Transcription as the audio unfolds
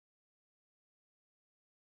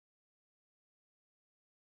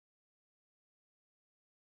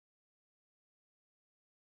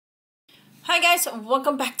Hi guys,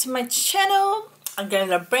 welcome back to my channel. I'm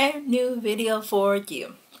getting a brand new video for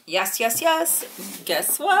you. Yes.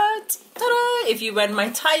 Guess what? Ta-da! If you read my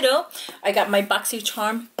title, I got my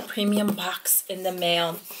BoxyCharm premium box in the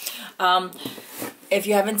mail. If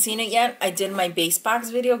you haven't seen it yet, I did my base box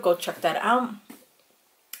video. Go check that out.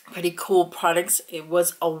 Pretty cool products. It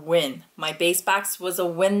was a win. My base box was a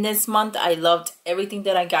win this month. I loved everything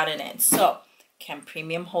that I got in it. So, can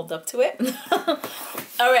premium hold up to it?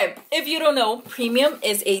 Alright, if you don't know, premium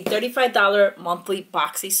is a $35 monthly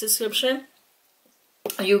Boxy subscription.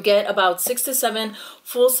 You get about 6 to 7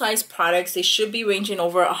 full-size products. They should be ranging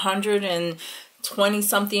over 120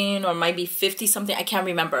 something or might be 50 something. I can't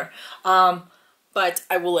remember. But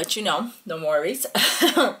I will let you know. No worries.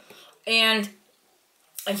 And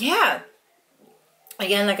yeah.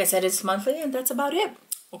 Again, like I said, it's monthly and that's about it.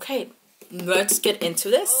 Okay, let's get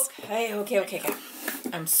into this. Okay.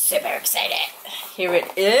 I'm super excited. Here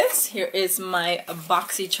it is. Here is my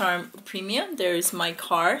BoxyCharm Premium. There's my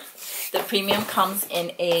card. The Premium comes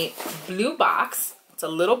in a blue box. It's a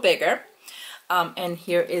little bigger. And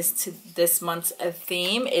here is to this month's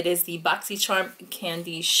theme. It is the BoxyCharm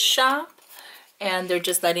Candy Shop. And they're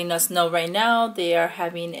just letting us know right now they are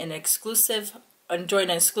having an exclusive, enjoying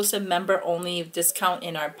an exclusive member-only discount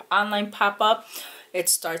in our online pop-up. It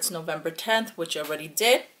starts November 10th, which I already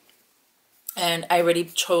did. And I already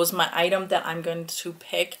chose my item that I'm going to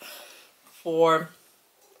pick for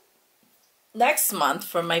next month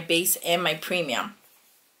for my base and my premium.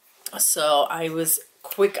 So I was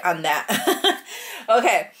quick on that.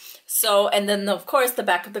 Okay, so and then of course the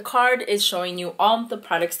back of the card is showing you all the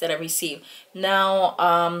products that I received. Now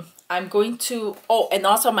I'm going to, oh, and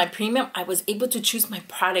also my premium, I was able to choose my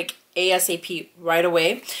product ASAP right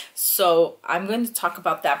away. So I'm going to talk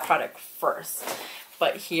about that product first.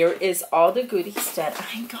 But here is all the goodies that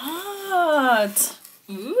I got.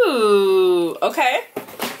 Ooh, okay.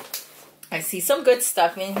 I see some good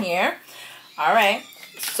stuff in here. All right.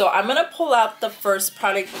 So I'm going to pull out the first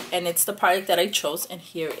product, and it's the product that I chose. And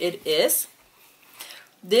here it is.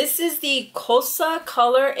 This is the Cosa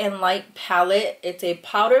Color and Light Palette. It's a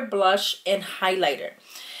powder blush and highlighter.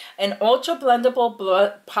 An ultra blendable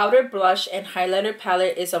powder blush and highlighter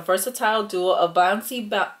palette is a versatile duo of balancing,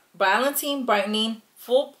 brightening,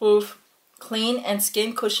 foolproof, clean, and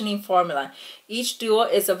skin cushioning formula. Each duo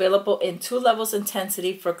is available in 2 levels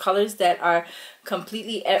intensity for colors that are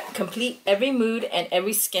complete every mood and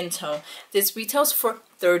every skin tone. This retails for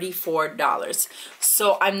 $34.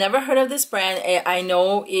 So I've never heard of this brand. I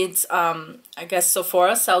know it's I guess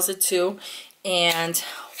Sephora sells it too, and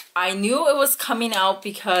I knew it was coming out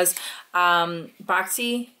because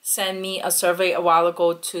Boxy sent me a survey a while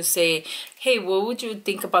ago to say, hey, what would you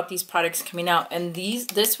think about these products coming out? And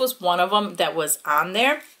this was one of them that was on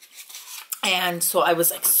there. And so I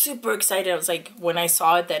was like super excited. I was like, when I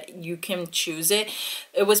saw it that you can choose it,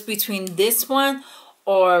 it was between this one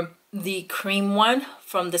or the cream one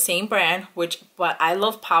from the same brand, but I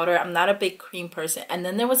love powder. I'm not a big cream person. And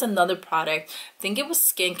then there was another product, I think it was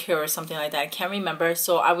skincare or something like that, I can't remember.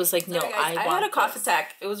 So I was like, no, I had a cough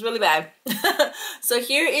attack. It was really bad. So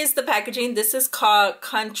here is the packaging. This is called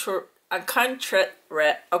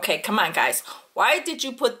okay, come on guys, why did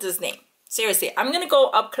you put this name? Seriously, I'm gonna go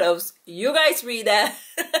up close, you guys read that.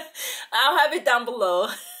 I'll have it down below.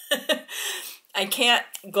 I can't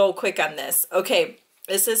go quick on this. Okay,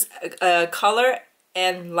 this is a color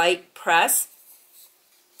and light press.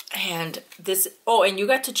 And this, oh, and you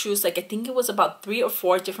got to choose, like, I think it was about 3 or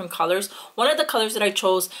 4 different colors. One of the colors that I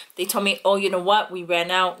chose, they told me, oh, you know what, we ran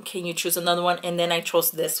out, can you choose another one? And then I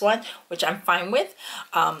chose this one, which I'm fine with.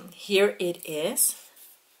 Here it is,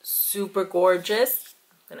 super gorgeous.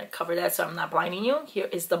 I'm gonna cover that so I'm not blinding you. Here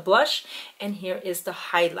is the blush, and here is the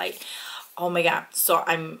highlight. Oh my god, so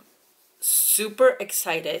I'm super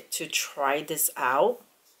excited to try this out,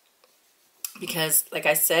 because like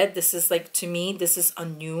I said, this is like, to me, this is a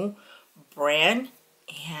new brand.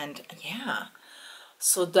 And yeah,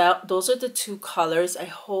 so those are the 2 colors. I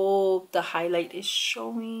hope the highlight is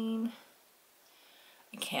showing.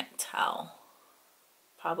 I can't tell,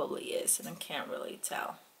 probably is, and I can't really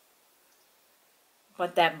tell,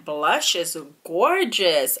 but that blush is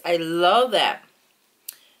gorgeous. I love that.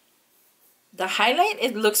 The highlight,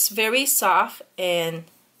 it looks very soft, and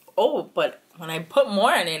oh, but when I put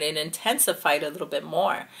more in it, it intensified a little bit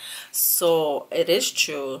more. So it is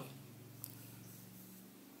true.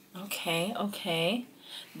 Okay.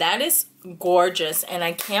 That is gorgeous, and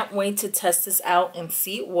I can't wait to test this out and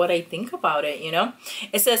see what I think about it, you know?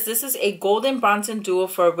 It says this is a golden bronze duo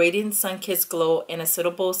for a radiant sun-kissed glow and a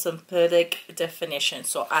suitable synthetic definition.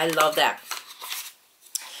 So I love that.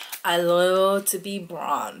 I love to be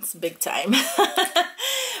bronze, big time.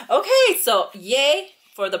 Okay, so yay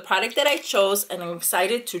for the product that I chose, and I'm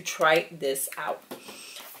excited to try this out.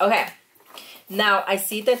 Okay, now I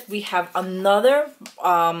see that we have another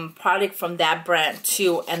product from that brand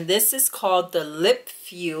too, and this is called the Lip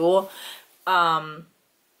Fuel.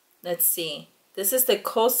 Let's see. This is the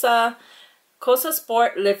Cosa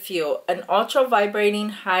Sport Lip Fuel, an ultra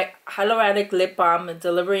vibrating hyaluronic lip balm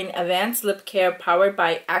delivering advanced lip care powered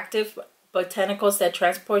by active botanicals that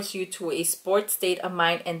transports you to a sports state of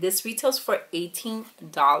mind, and this retails for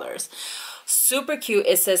 $18. Super cute.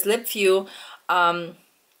 It says Lip Fuel, and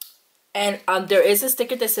there is a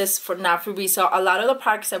sticker that says for not for resale. A lot of the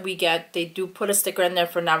products that we get, they do put a sticker in there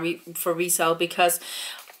for not for resale, because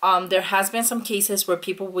there has been some cases where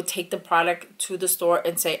people would take the product to the store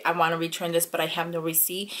and say, I want to return this, but I have no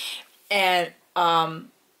receipt. And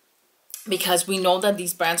because we know that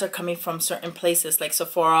these brands are coming from certain places like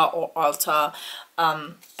Sephora or Ulta,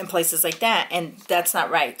 and places like that, and that's not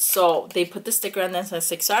right. So they put the sticker on there and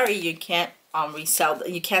says, like, sorry, you can't resell,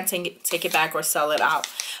 you can't take it back or sell it out.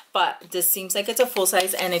 But this seems like it's a full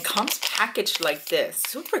size, and it comes packaged like this.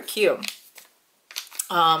 Super cute.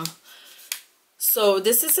 So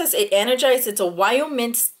this says it energizes. It's a wild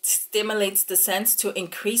mint, stimulates the sense to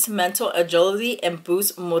increase mental agility and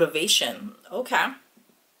boost motivation. Okay.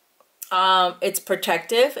 It's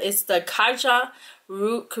protective. It's the Kaja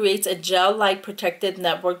root, creates a gel-like protective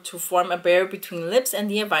network to form a barrier between lips and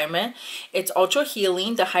the environment. It's ultra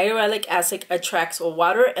healing. The hyaluronic acid attracts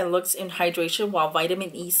water and looks in hydration, while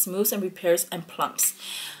vitamin E smooths and repairs and plumps.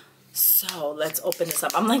 So let's open this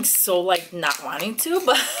up. I'm like so like not wanting to,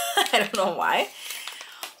 but I don't know why.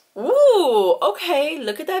 Ooh, okay,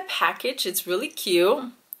 look at that package. It's really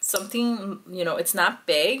cute. Something, you know, it's not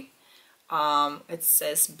big. It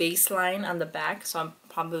says Baseline on the back, so I'm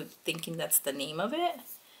probably thinking that's the name of it.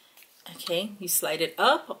 Okay, you slide it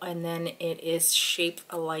up, and then it is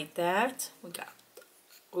shaped like that. We got,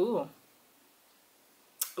 ooh,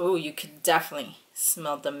 you could definitely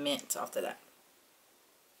smell the mint after that.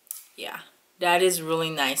 Yeah, that is really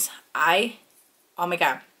nice. Oh my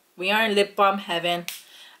god, we are in lip balm heaven.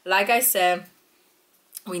 Like I said,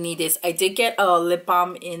 we need this. I did get a lip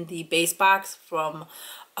balm in the base box from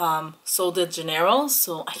Sol de Janeiro,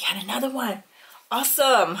 so I got another one.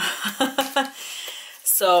 Awesome.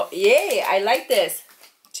 So yay, I like this.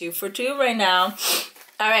 2 for 2 right now.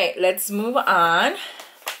 All right, let's move on.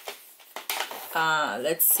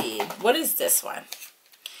 Let's see, what is this one?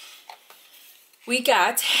 We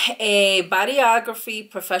got a Bodyography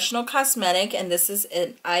Professional Cosmetic, and this is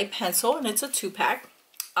an eye pencil, and it's a 2-pack.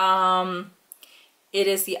 It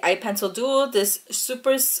is the eye pencil duo. This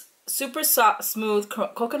super soft, smooth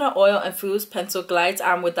coconut oil infused pencil glides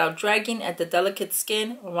on without dragging at the delicate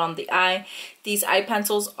skin around the eye. These eye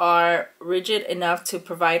pencils are rigid enough to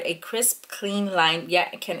provide a crisp, clean line,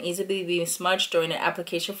 yet can easily be smudged during an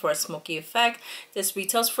application for a smoky effect. This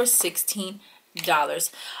retails for $16.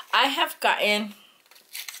 I have gotten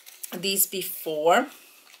these before,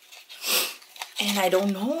 and I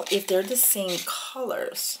don't know if they're the same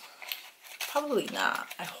colors. Probably not.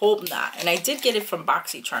 I hope not. And I did get it from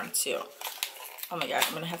BoxyCharm too. Oh my god,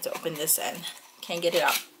 I'm gonna have to open this end. Can't get it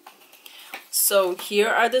out. So here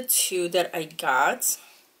are the 2 that I got.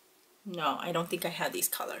 No, I don't think I had these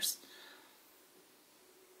colors.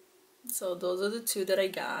 So those are the 2 that I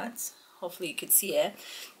got. Hopefully you can see it.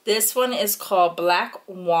 This one is called Black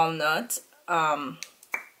Walnut.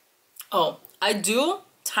 Oh, I do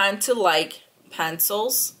tend to like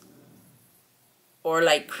pencils, or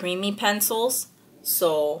like creamy pencils,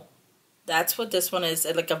 so that's what this one is.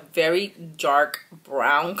 It's like a very dark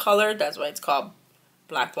brown color. That's why it's called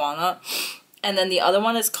Black Walnut. And then the other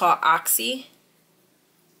one is called Oxy.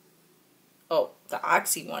 Oh, the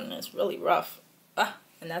Oxy one is really rough.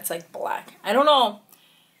 And that's like black. I don't know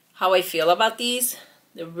how I feel about these.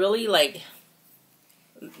 They're really like,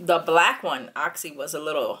 the black one, Oxy, was a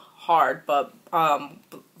little hard, but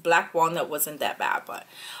Black Walnut wasn't that bad. But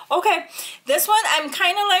okay, this one I'm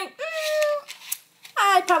kind of like,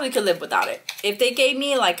 I probably could live without it. If they gave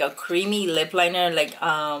me like a creamy lip liner, like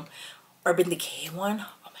Urban Decay one,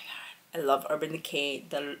 oh my god, I love Urban Decay.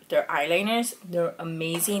 Their eyeliners, they're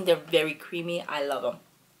amazing. They're very creamy. I love them.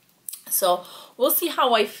 So we'll see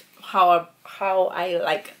how I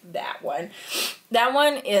like that one. That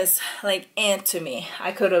one is like to me.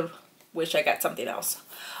 I could have wished I got something else.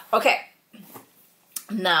 Okay.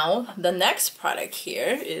 Now, the next product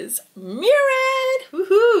here is Murad.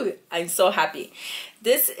 Woohoo! I'm so happy.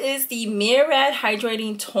 This is the Murad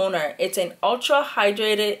Hydrating Toner. It's an ultra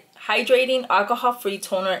hydrated hydrating, alcohol-free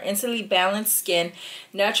toner, instantly balanced skin,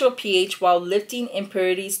 natural pH while lifting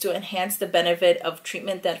impurities to enhance the benefit of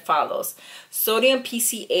treatment that follows. Sodium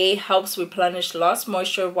PCA helps replenish lost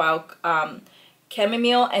moisture while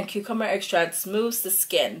chamomile and cucumber extract smooths the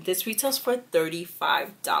skin. This retails for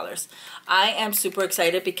 $35. I am super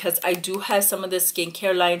excited because I do have some of the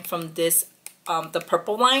skincare line from this, the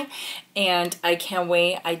purple line, and I can't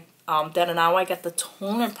wait. That now I got the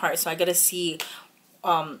toner part, so I gotta see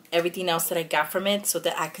everything else that I got from it so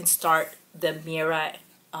that I can start the Mira,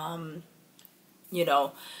 you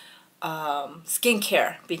know,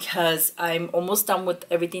 skincare, because I'm almost done with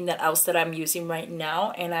everything else that I'm using right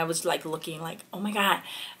now, and I was like looking like, oh my god,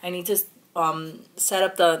 I need to set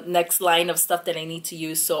up the next line of stuff that I need to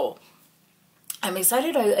use. So I'm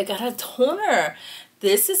excited. I got a toner.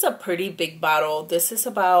 This is a pretty big bottle. This is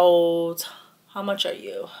about, how much are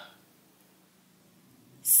you?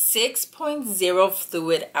 6.0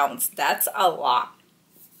 fluid ounce. That's a lot,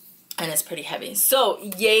 and it's pretty heavy. So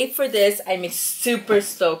yay for this. I'm super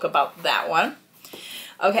stoked about that one.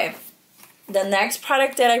 Okay, the next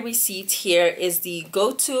product that I received here is the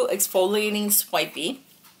Go-To Exfoliating Swipey.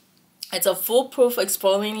 It's a foolproof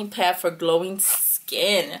exfoliating pad for glowing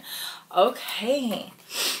skin. Okay,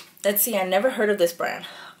 let's see. I never heard of this brand.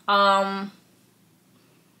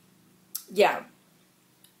 Yeah,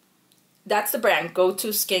 that's the brand, Go-To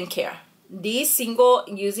Skincare. This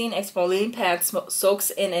single-using exfoliating pad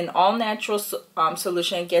soaks in an all-natural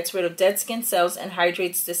solution, gets rid of dead skin cells, and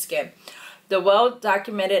hydrates the skin. The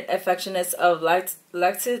well-documented effectiveness of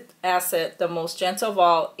lactic acid, the most gentle of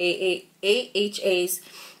all AHAs,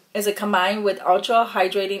 is combined with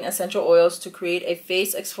ultra-hydrating essential oils to create a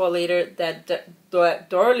face exfoliator that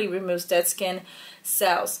thoroughly removes dead skin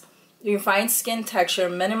cells. Refine skin texture,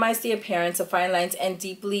 minimize the appearance of fine lines, and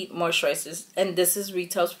deeply moisturizes. And this is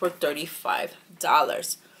retails for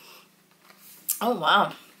 $35. Oh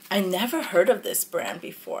wow, I never heard of this brand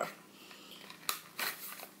before.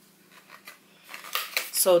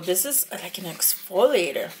 So this is like an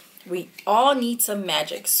exfoliator. We all need some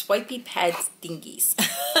magic. Swipey pad thingies.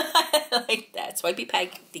 I like that. Swipey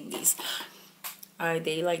pad thingies. Are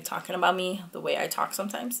they like talking about me the way I talk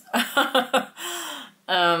sometimes?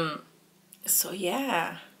 So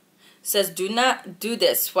yeah, it says do not do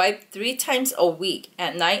this. Swipe 3 times a week.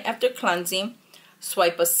 At night after cleansing,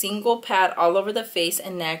 swipe a single pad all over the face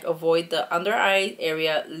and neck. Avoid the under eye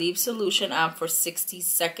area. Leave solution on for 60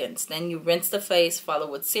 seconds. Then you rinse the face, follow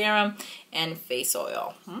with serum and face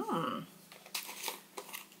oil.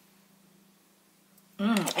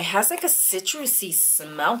 It has like a citrusy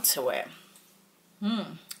smell to it.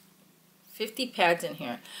 50 pads in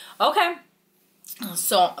here. Okay.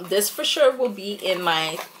 So this for sure will be in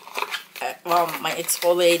my my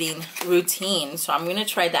exfoliating routine. So I'm gonna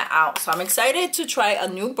try that out. So I'm excited to try a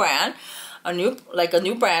new brand, a new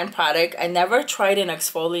brand product. I never tried an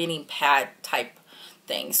exfoliating pad type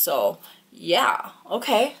thing. So yeah,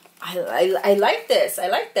 okay. I like this. I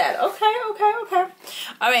like that. Okay.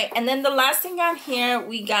 All right, and then the last thing on here,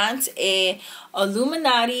 we got a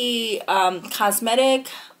Illuminati Cosmetic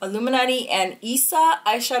Illuminati and Isa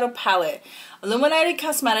eyeshadow palette. Illuminati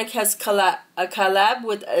Cosmetic has a collab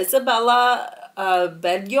with Isabella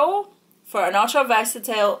Beggio for an ultra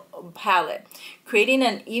versatile palette, creating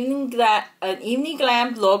an evening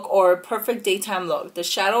glam look or perfect daytime look. The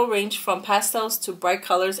shadow range from pastels to bright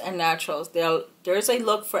colors and naturals. There's a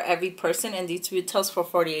look for every person, and these retails for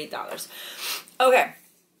 $48. Okay,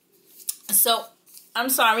 so I'm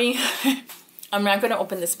sorry, I'm not gonna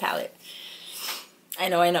open this palette. I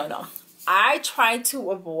know. I try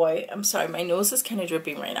to avoid, I'm sorry, my nose is kind of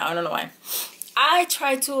dripping right now. I don't know why. I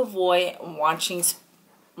try to avoid watching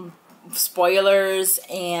spoilers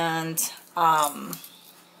and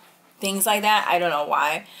things like that. I don't know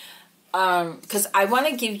why. Because I want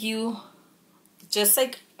to give you just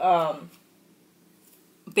like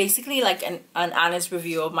basically like an honest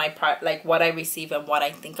review of my part, like what I receive and what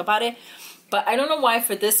I think about it. But I don't know why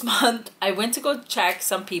for this month I went to go check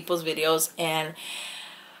some people's videos, and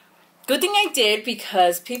good thing I did,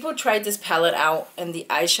 because people tried this palette out and the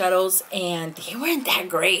eyeshadows and they weren't that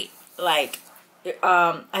great. Like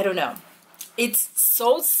I don't know, it's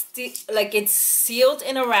so like it's sealed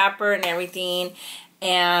in a wrapper and everything,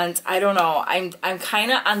 and I don't know, I'm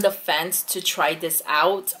kind of on the fence to try this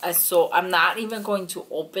out, so I'm not even going to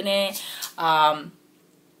open it.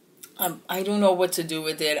 I don't know what to do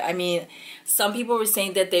with it. I mean, some people were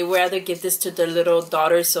saying that they would rather give this to their little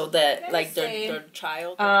daughter so that like their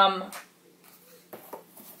child. That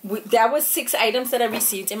was 6 items that I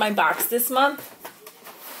received in my box this month,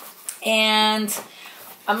 and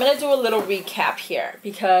I'm gonna do a little recap here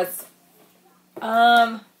because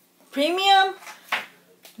Premium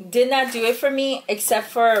did not do it for me, except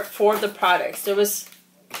for the products. There was,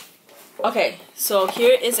 okay, so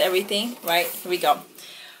here is everything, right? Here we go.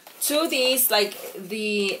 Two of these, like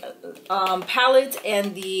the palette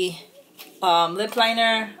and the lip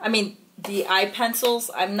liner, I mean the eye pencils,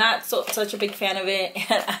 I'm not such a big fan of it.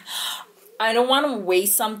 I don't want to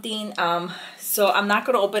waste something, so I'm not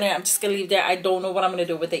going to open it. I'm just going to leave it there. I don't know what I'm going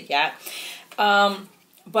to do with it yet.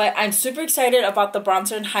 But I'm super excited about the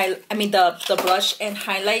bronzer and the blush and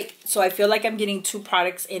highlight. So I feel like I'm getting 2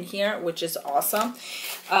 products in here, which is awesome.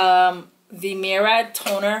 The Murad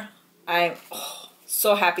toner, I'm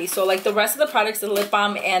so happy. So like the rest of the products, the lip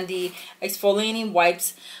balm and the exfoliating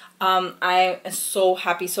wipes, I am so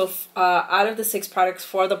happy. So out of the 6 products,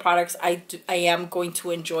 4 of the products, I am going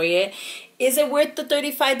to enjoy it. Is it worth the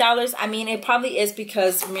 $35? I mean, it probably is,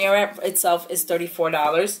 because Murad itself is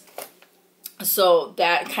 $34. So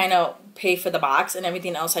that kind of paid for the box, and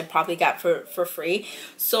everything else I probably got for free.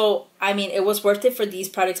 So I mean, it was worth it for these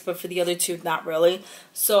products, but for the other 2, not really.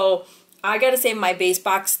 So I gotta say, my base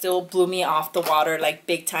box still blew me off the water, like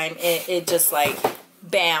big time. It just like,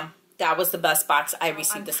 bam, that was the best box I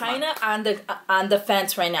received this month. I'm kind of on the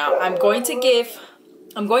fence right now. I'm going to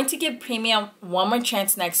give Premium one more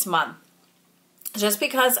chance next month, just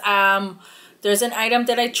because there's an item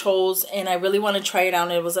that I chose and I really want to try it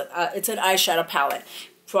out. It was it's an eyeshadow palette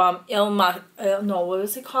from no, what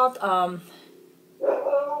was it called?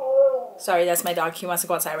 Sorry, that's my dog. He wants to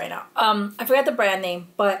go outside right now. I forgot the brand name,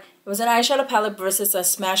 but it was an eyeshadow palette versus a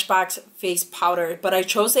Smashbox face powder. But I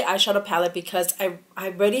chose the eyeshadow palette because I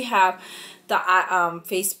already have the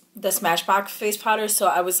Smashbox face powder. So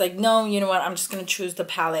I was like, no, you know what? I'm just gonna choose the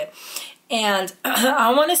palette, and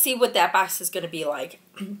I want to see what that box is gonna be like.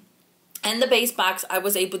 And the base box, I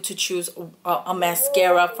was able to choose a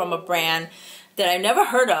mascara from a brand that I never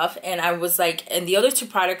heard of, and I was like, and the other 2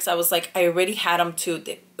 products, I was like, I already had them too.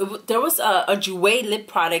 There was a Jouer lip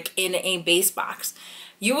product in a base box.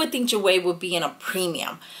 You would think Jouer would be in a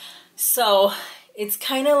premium, so it's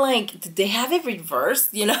kind of like, did they have it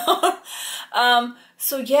reversed, you know?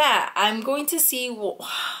 So yeah, I'm going to see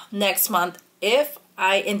next month if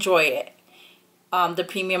I enjoy it. The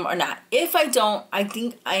premium or not. If I don't, I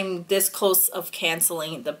think I'm this close of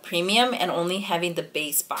canceling the premium and only having the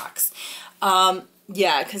base box.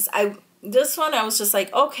 Yeah, because this one I was just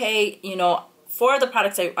like, okay, you know, 4 of the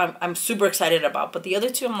products I'm super excited about, but the other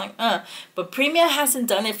 2 I'm like, But premium hasn't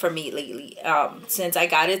done it for me lately. Since I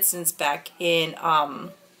got it since back in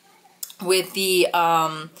with the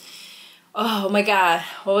oh my god,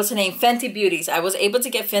 what was her name? Fenty Beauties. I was able to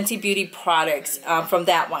get Fenty Beauty products from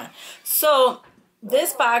that one. So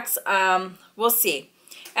this box, we'll see.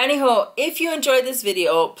 Anyhow, if you enjoyed this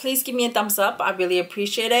video, please give me a thumbs up. I really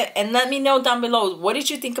appreciate it. And let me know down below, what did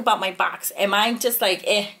you think about my box? Am I just like,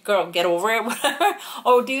 girl, get over it, whatever?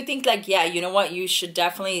 Or do you think like, yeah, you know what, you should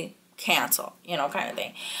definitely cancel, you know, kind of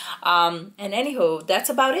thing. And anywho, that's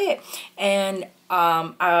about it. And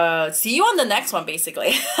see you on the next one,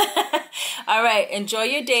 basically. All right, enjoy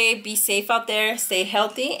your day. Be safe out there. Stay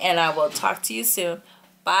healthy. And I will talk to you soon.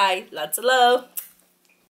 Bye. Lots of love.